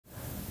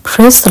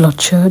Praise the Lord,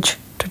 Church.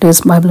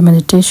 Today's Bible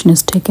meditation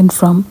is taken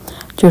from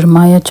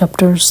Jeremiah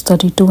chapters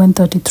 32 and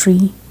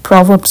 33,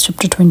 Proverbs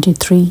chapter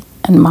 23,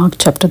 and Mark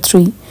chapter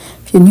 3.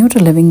 If you're new to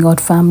Living God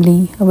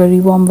family, a very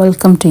warm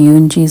welcome to you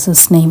in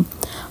Jesus' name.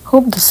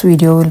 Hope this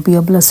video will be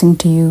a blessing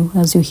to you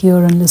as you hear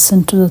and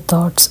listen to the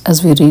thoughts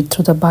as we read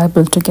through the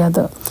Bible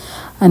together.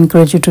 I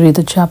encourage you to read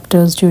the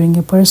chapters during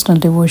your personal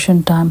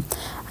devotion time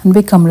and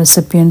become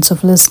recipients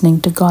of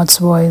listening to God's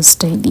voice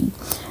daily.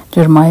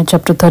 Jeremiah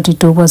chapter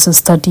 32 verses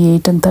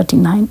 38 and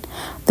 39.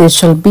 They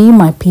shall be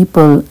my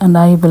people, and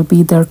I will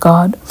be their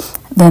God.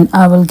 Then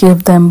I will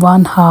give them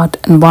one heart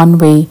and one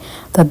way,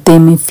 that they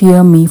may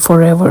fear me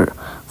forever,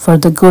 for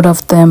the good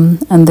of them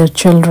and their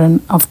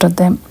children after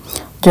them.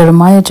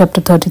 Jeremiah chapter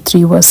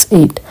 33 verse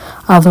 8.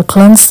 I will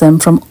cleanse them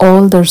from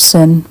all their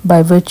sin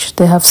by which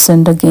they have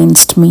sinned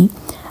against me,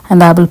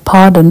 and I will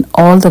pardon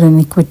all their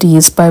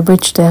iniquities by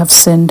which they have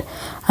sinned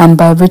and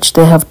by which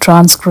they have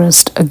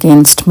transgressed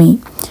against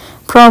me.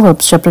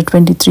 Proverbs chapter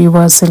 23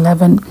 verse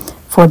 11.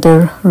 For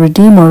their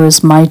Redeemer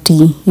is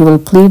mighty, he will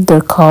plead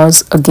their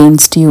cause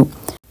against you.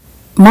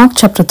 Mark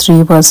chapter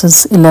 3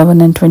 verses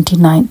 11 and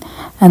 29.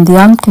 And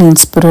the unclean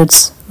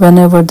spirits,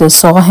 whenever they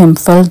saw him,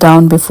 fell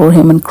down before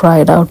him and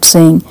cried out,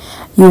 saying,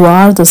 You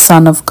are the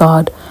Son of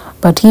God.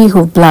 But he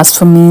who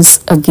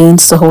blasphemes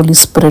against the Holy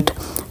Spirit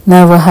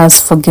never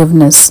has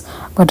forgiveness,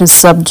 but is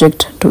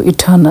subject to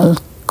eternal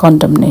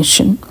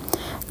condemnation.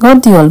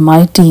 God the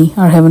Almighty,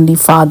 our Heavenly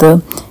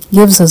Father,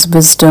 gives us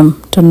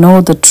wisdom to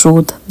know the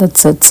truth that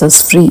sets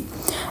us free.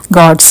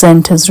 God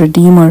sent his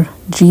Redeemer,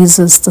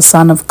 Jesus, the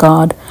Son of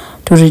God,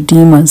 to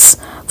redeem us.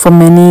 For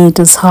many, it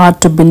is hard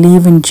to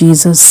believe in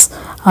Jesus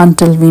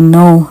until we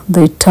know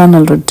the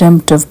eternal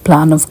redemptive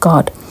plan of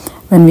God.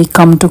 When we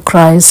come to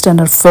Christ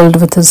and are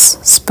filled with his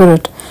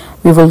Spirit,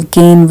 we will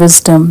gain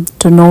wisdom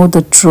to know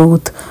the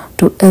truth,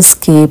 to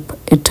escape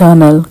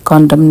eternal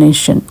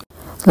condemnation.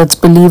 Let's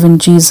believe in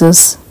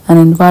Jesus and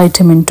invite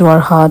him into our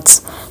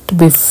hearts to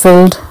be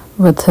filled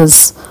with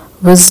his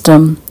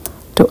wisdom,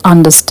 to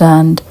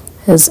understand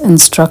his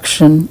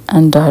instruction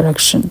and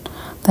direction.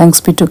 Thanks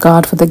be to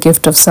God for the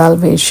gift of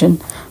salvation.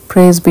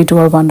 Praise be to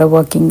our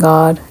wonder-working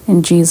God.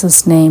 In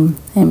Jesus' name,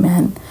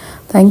 amen.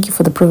 Thank you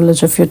for the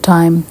privilege of your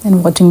time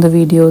in watching the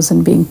videos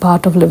and being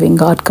part of Living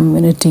God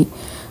community.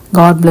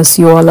 God bless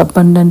you all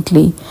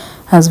abundantly,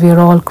 as we are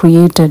all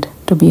created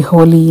to be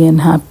holy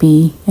and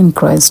happy in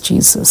Christ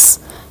Jesus.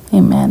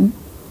 Amen.